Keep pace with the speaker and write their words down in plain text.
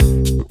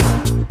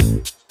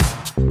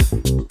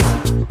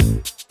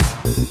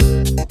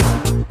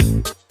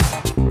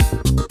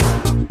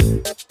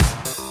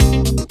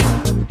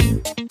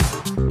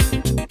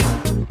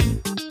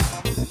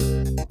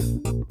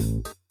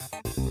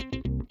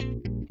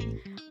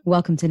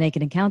Welcome to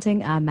Naked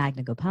Accounting. I'm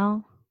Magna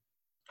Gopal.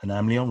 And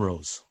I'm Leon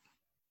Rose.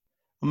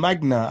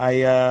 Magna,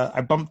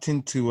 I bumped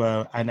into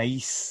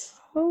Anais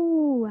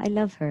Oh, I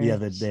love her. the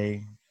other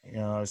day.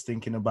 I was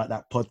thinking about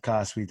that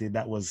podcast we did.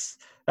 That was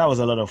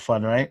a lot of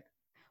fun, right?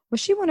 Was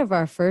she one of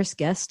our first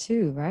guests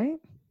too, right?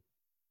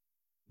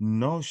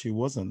 No, she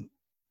wasn't.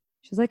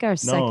 She's like our No,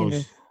 second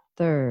or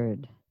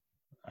third.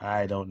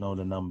 I don't know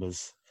the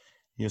numbers.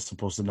 You're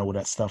supposed to know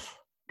that stuff.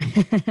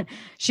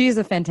 She's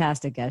a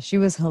fantastic guest. She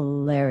was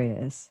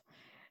hilarious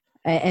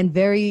and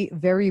very,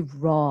 very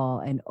raw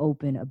and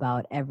open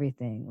about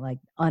everything, like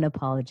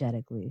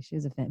unapologetically. She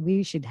was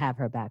we should have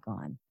her back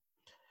on.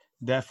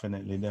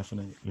 Definitely.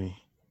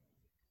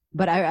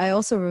 But I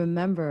also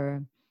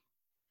remember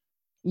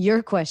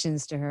your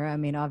questions to her. I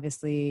mean,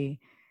 obviously,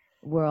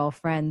 we're all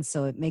friends,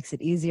 so it makes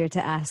it easier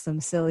to ask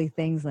some silly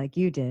things like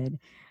you did.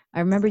 I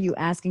remember you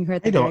asking her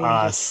at the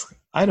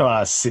I don't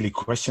ask silly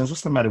questions.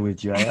 What's the matter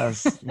with you? I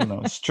ask,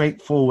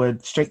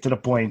 straightforward, straight to the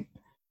point.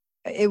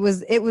 It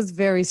was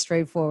very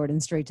straightforward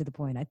and straight to the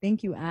point. I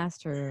think you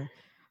asked her,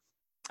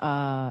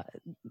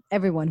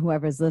 everyone,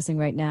 whoever is listening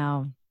right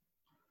now,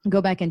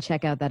 go back and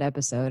check out that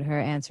episode. Her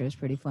answer is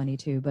pretty funny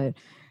too. But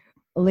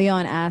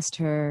Leon asked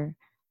her,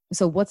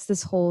 so what's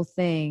this whole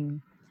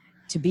thing?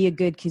 To be a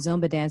good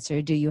kizomba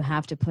dancer, do you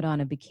have to put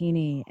on a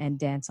bikini and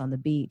dance on the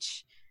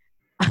beach?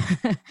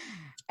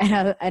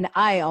 and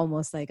I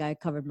almost I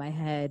covered my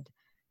head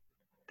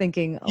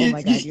thinking, oh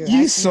my God,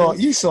 you saw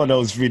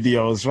those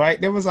videos,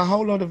 right? There was a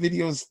whole lot of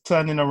videos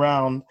turning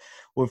around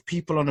with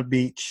people on the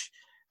beach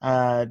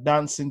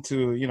dancing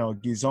to,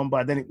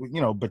 kizomba, then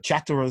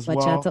bachata as well.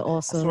 Bachata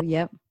also,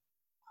 yep.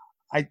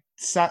 I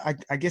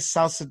guess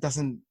salsa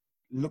doesn't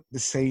look the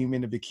same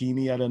in a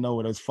bikini. I don't know,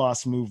 with those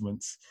fast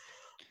movements.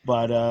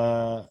 But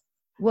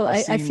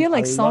I feel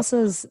like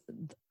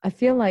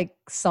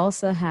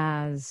salsa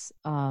has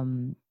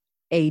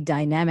a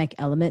dynamic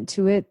element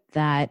to it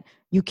that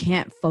you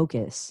can't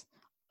focus.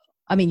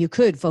 I mean, you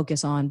could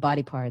focus on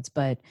body parts,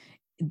 but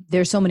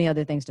there's so many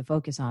other things to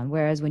focus on.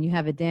 Whereas when you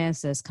have a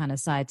dance that's kind of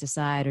side to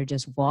side or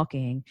just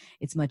walking,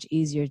 it's much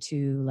easier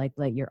to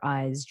let your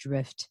eyes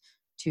drift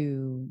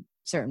to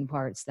certain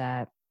parts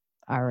that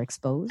are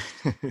exposed,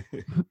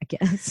 I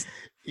guess.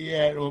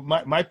 Yeah, well,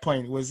 my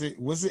point was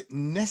it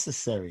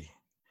necessary?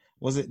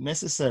 Was it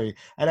necessary?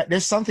 And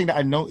there's something that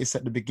I noticed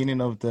at the beginning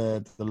of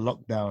the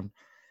lockdown,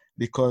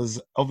 because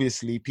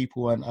obviously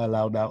people weren't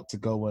allowed out to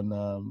go and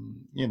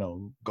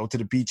go to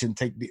the beach and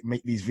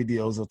make these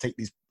videos or take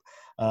these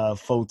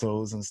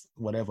photos and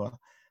whatever.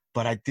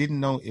 But I did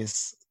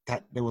notice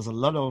that there was a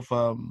lot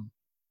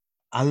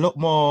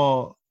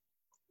more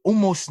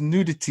almost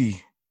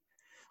nudity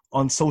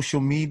on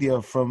social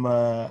media from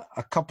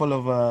a couple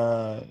of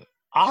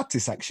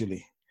artists,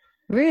 actually.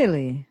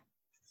 Really?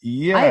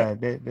 Yeah,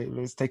 they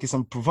was taking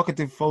some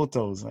provocative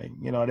photos.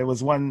 There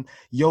was one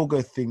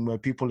yoga thing where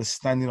people are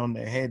standing on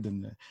their head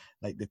and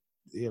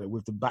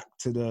with the back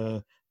to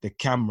the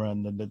camera,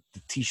 and the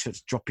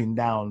t-shirts dropping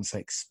down, so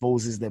it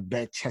exposes their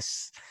bare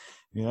chests.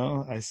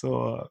 I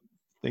saw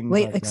things.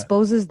 Wait, like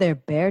exposes their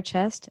bare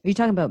chest? Are you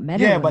talking about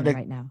men or women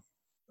right now?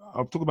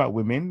 I'm talking about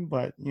women,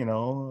 but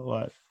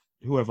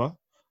whoever.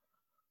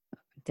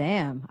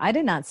 Damn, I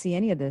did not see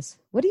any of this.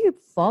 What do you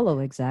follow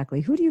exactly?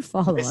 Who do you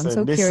follow? Listen, I'm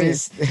so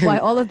curious why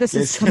all of this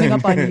is coming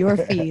up on your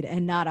feed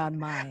and not on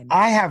mine.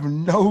 I have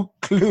no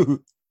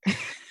clue.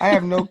 I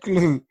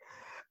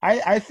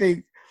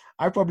think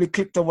I probably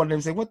clicked on one of them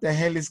and said, what the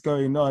hell is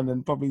going on?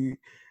 And probably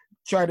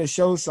try to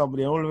show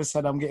somebody. All of a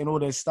sudden I'm getting all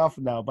their stuff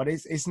now. But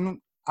it's not,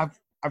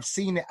 I've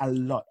seen it a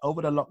lot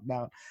over the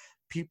lockdown.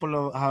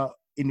 People are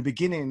in the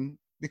beginning,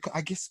 because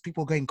I guess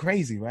people are going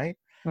crazy, right?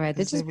 Right,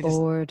 they're just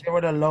bored. They were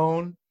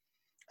alone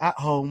at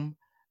home.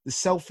 The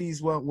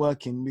selfies weren't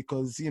working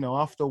because,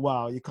 after a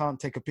while, you can't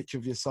take a picture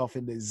of yourself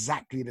in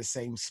exactly the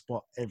same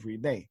spot every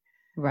day.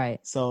 Right.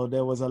 So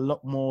there was a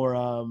lot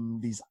more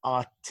these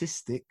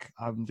artistic,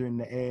 I'm doing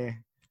the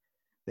air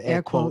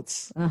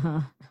quotes,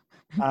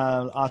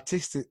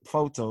 artistic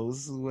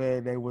photos where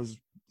there was,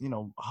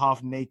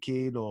 half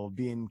naked or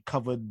being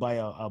covered by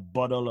a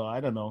bottle, or I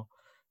don't know,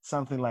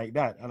 something like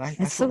that. And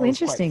that's so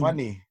interesting. Quite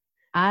funny.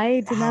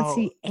 I did not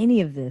see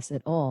any of this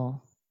at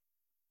all.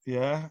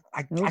 Yeah,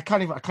 I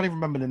can't even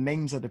remember the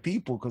names of the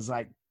people because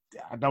I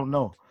don't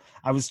know.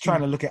 I was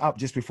trying to look it up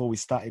just before we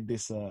started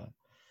this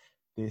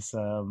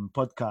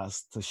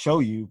podcast to show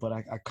you, but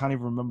I can't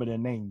even remember their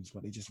names.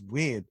 But it's just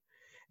weird.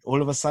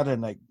 All of a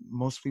sudden,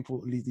 most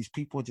people, these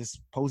people just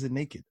posing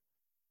naked,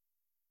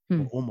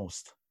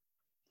 almost.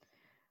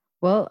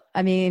 Well,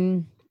 I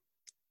mean,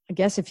 I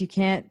guess if you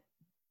can't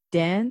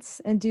dance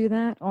and do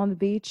that on the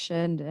beach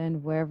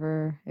and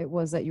wherever it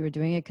was that you were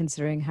doing it,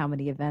 considering how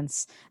many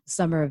events,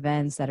 summer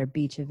events that are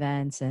beach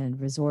events and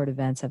resort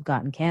events have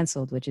gotten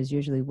canceled, which is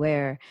usually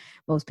where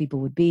most people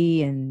would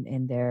be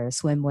in their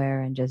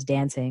swimwear and just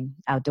dancing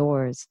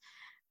outdoors.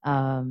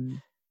 But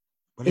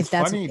it's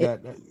funny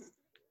that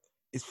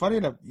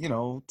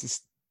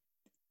just,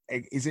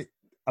 is it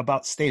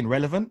about staying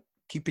relevant,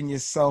 keeping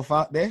yourself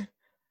out there?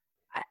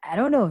 I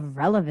don't know if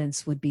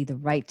relevance would be the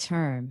right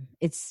term.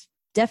 It's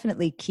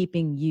definitely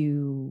keeping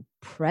you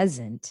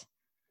present.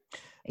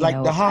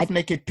 Like the half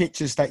naked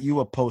pictures that you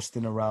were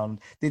posting around,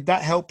 did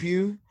that help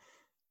you?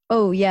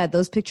 Oh yeah,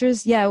 those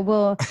pictures. Yeah,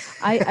 well,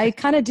 I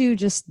kind of do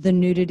just the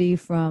nudity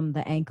from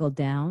the ankle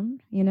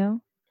down,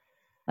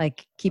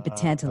 like keep it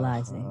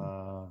tantalizing.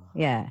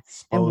 Yeah.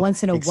 And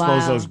once in a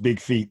Expose those while, big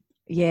feet.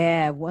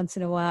 yeah, once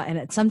in a while,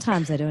 and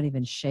sometimes I don't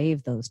even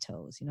shave those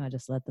toes. I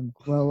just let them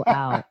grow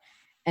out.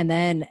 And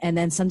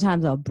then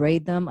sometimes I'll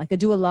braid them. Like I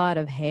do a lot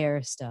of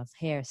hair stuff,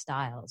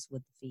 hairstyles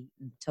with the feet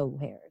and toe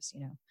hairs.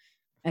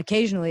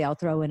 Occasionally I'll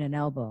throw in an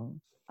elbow.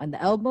 On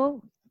the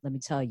elbow, let me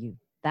tell you,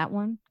 that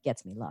one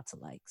gets me lots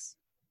of likes.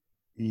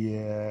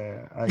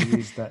 Yeah, I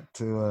use that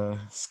to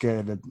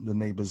scare the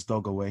neighbor's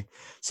dog away.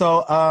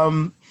 So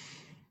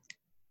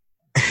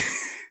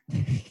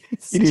you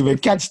didn't even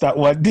catch that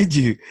one, did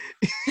you?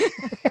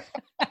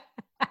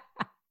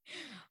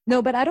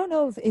 No, but I don't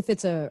know if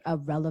it's a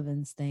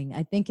relevance thing.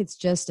 I think it's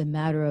just a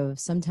matter of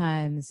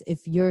sometimes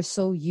if you're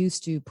so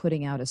used to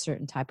putting out a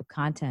certain type of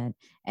content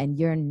and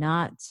you're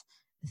not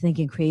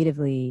thinking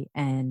creatively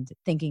and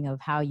thinking of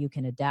how you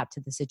can adapt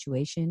to the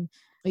situation,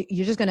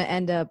 you're just going to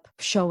end up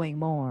showing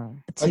more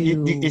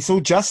It's all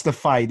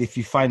justified if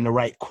you find the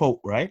right quote,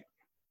 right?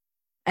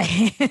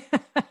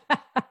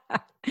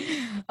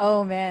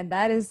 Oh man,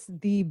 that is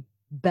the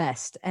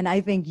best. And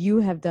I think you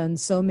have done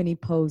so many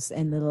posts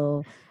and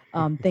little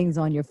things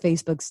on your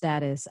Facebook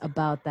status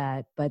about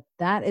that. But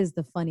that is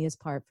the funniest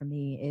part for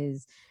me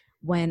is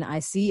when I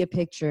see a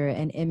picture,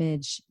 an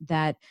image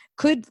that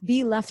could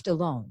be left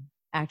alone,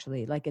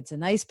 actually. Like it's a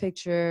nice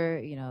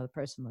picture, the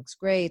person looks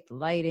great, the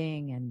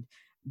lighting and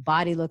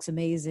body looks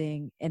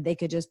amazing. And they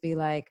could just be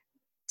like,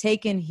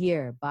 taken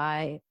here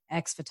by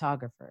X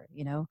photographer,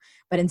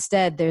 but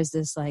instead there's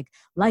this like,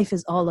 life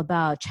is all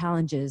about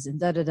challenges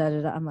and da da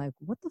da da. I'm like,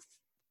 what the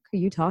fuck are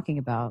you talking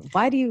about?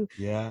 Why do you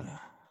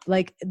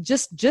like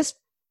just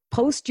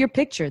post your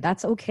picture?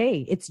 That's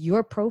okay. It's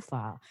your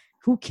profile.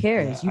 Who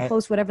cares? You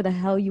post whatever the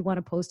hell you want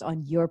to post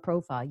on your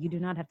profile. You do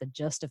not have to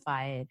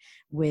justify it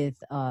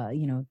with,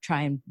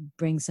 try and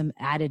bring some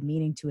added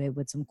meaning to it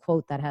with some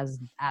quote that has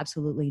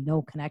absolutely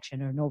no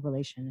connection or no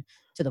relation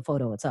to the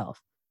photo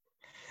itself.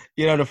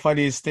 The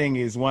funniest thing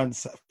is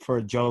once for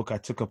a joke, I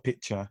took a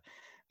picture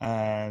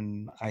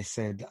and I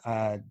said,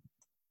 a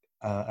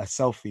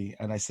selfie.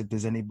 And I said,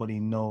 does anybody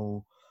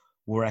know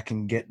where I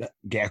can get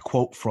a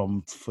quote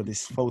from for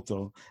this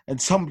photo?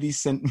 And somebody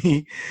sent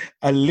me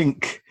a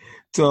link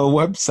to a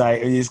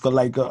website and it's got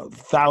like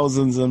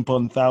thousands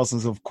upon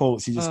thousands of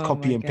quotes. You just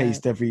copy and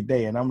paste every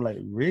day. And I'm like,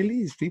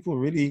 really? Is people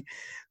really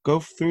go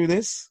through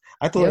this?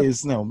 I thought it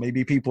was,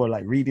 maybe people are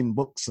like reading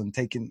books and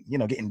taking,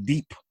 getting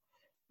deep.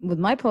 With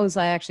my posts,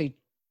 I actually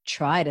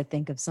try to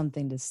think of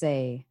something to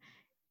say.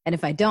 And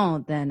if I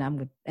don't, then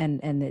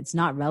and it's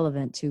not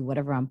relevant to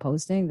whatever I'm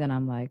posting, then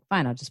I'm like,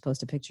 fine, I'll just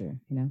post a picture,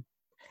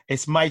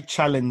 It's my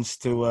challenge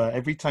to,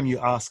 every time you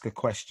ask a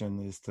question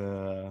is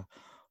to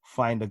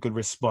find a good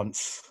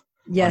response.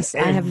 Yes,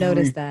 I have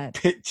noticed that.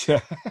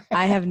 Picture.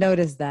 I have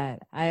noticed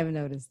that.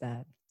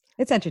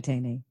 It's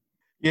entertaining.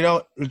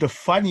 The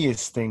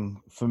funniest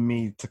thing for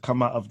me to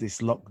come out of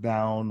this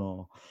lockdown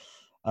or,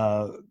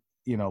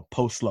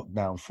 post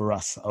lockdown for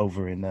us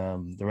over in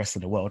the rest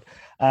of the world,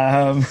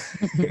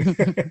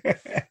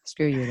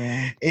 screw you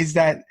there, is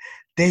that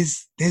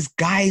there's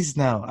guys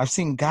now. I've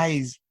seen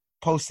guys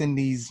posting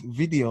these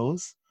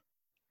videos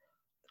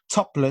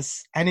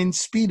topless and in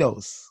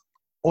Speedos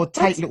or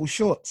tight little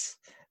shorts,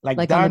 like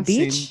dancing. On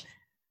the beach?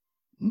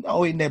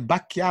 No, in their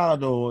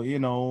backyard or,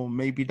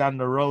 maybe down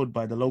the road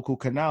by the local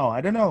canal.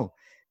 I don't know.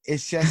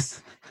 It's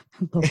just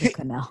local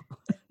canal.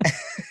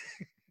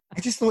 I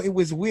just thought it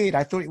was weird.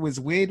 I thought it was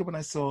weird when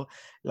I saw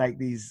like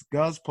these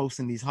girls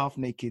posting these half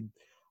naked,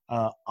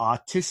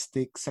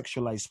 artistic,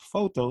 sexualized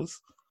photos.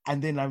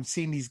 And then I'm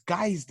seeing these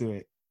guys do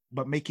it,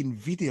 but making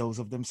videos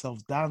of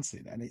themselves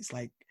dancing. And it's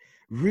like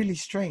really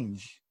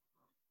strange.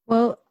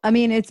 Well, I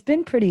mean, it's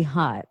been pretty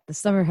hot. The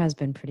summer has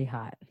been pretty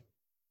hot.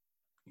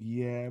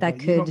 Yeah,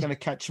 but you're not going to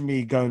catch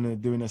me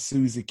doing a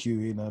Suzy Q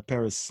in a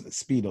pair of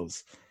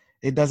Speedos.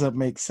 It doesn't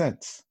make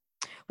sense.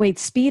 Wait,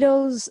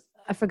 Speedos,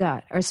 I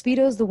forgot. Are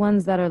Speedos the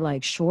ones that are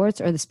like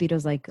shorts or the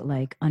Speedos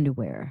like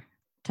underwear?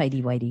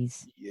 Tighty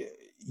whities?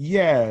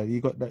 Yeah,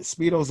 you got that.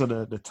 Speedos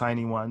are the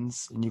tiny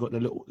ones, and you got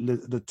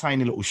the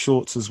tiny little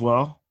shorts as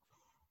well.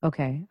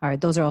 Okay. All right.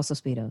 Those are also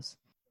Speedos.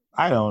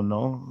 I don't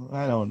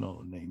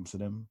know names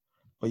of them.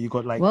 But you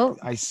got like, well,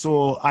 I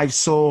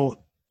saw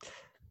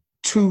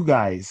two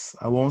guys.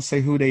 I won't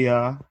say who they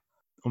are,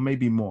 or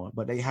maybe more,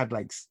 but they had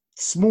like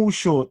small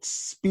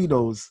shorts,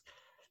 Speedos,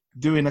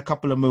 doing a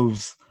couple of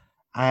moves.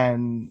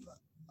 And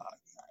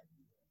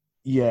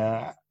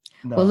yeah,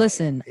 no. Well,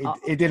 listen,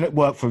 it didn't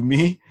work for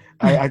me.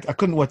 I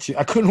couldn't watch it.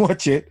 I couldn't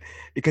watch it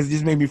because it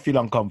just made me feel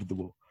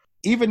uncomfortable.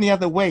 Even the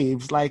other way, it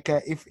was like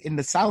if in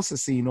the salsa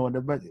scene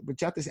but you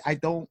have to say,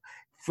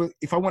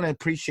 if I want to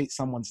appreciate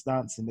someone's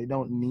dancing, they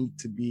don't need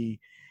to be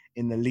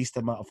in the least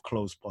amount of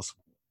clothes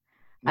possible.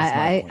 That's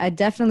my I point.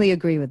 definitely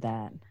agree with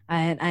that.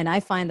 And I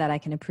find that I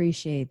can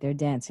appreciate their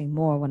dancing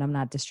more when I'm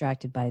not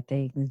distracted by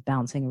things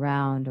bouncing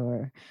around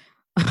or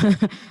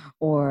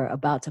or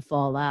about to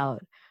fall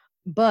out.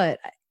 But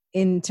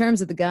in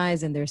terms of the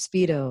guys and their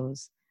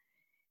Speedos,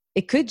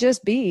 it could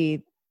just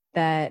be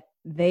that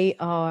they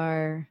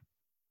are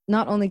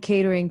not only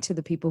catering to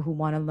the people who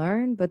want to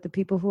learn, but the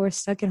people who are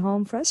stuck at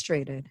home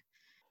frustrated.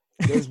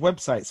 There's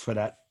websites for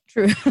that.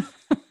 True.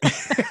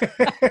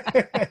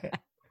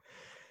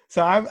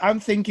 So I'm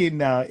thinking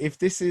now, if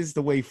this is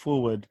the way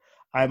forward,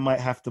 I might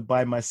have to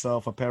buy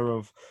myself a pair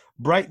of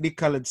brightly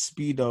colored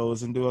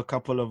Speedos and do a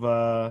couple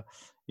of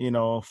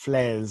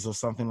flares or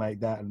something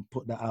like that and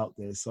put that out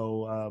there.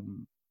 So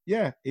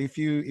yeah, if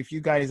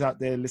you guys out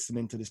there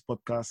listening to this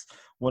podcast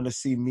want to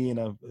see me in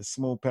a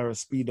small pair of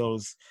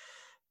Speedos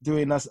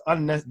doing us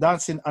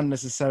dancing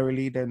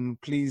unnecessarily, then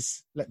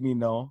please let me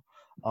know.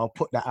 I'll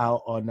put that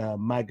out on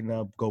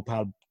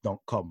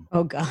magnagopal.com.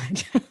 Oh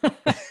God.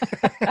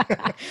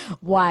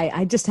 Why?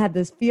 I just had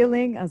this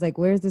feeling. I was like,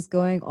 where's this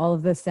going? All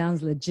of this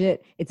sounds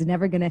legit. It's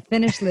never going to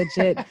finish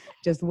legit.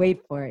 Just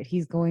wait for it.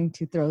 He's going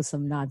to throw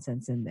some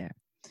nonsense in there.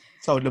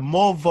 So the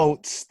more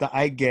votes that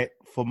I get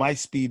for my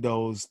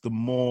Speedos, the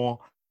more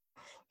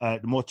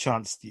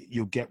chance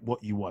you'll get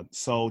what you want.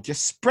 So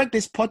just spread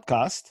this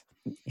podcast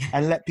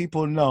and let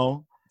people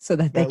know so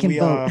that they can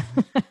vote.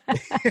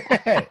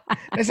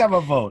 Let's have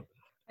a vote.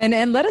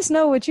 And let us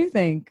know what you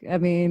think. I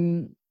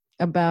mean,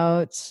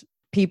 about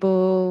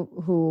people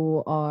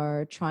who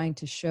are trying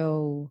to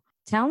show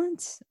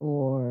talent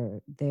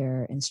or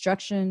their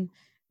instruction,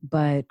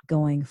 but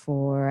going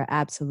for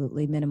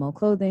absolutely minimal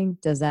clothing.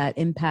 Does that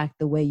impact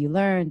the way you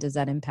learn? Does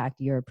that impact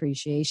your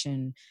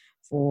appreciation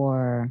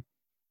for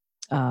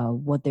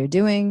what they're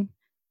doing?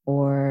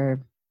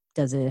 Or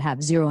does it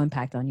have zero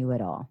impact on you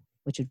at all?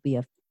 Which would be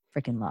a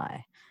freaking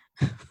lie.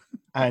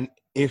 And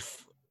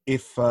if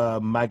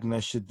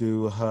Magna should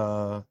do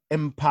her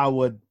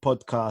empowered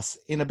podcast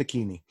in a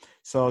bikini.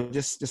 So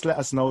just let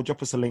us know.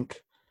 Drop us a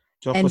link.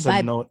 Drop us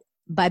a note.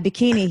 By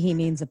bikini, he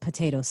means a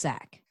potato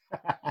sack.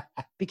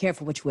 Be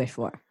careful what you wish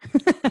for.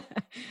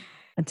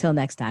 Until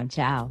next time.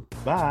 Ciao.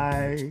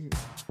 Bye.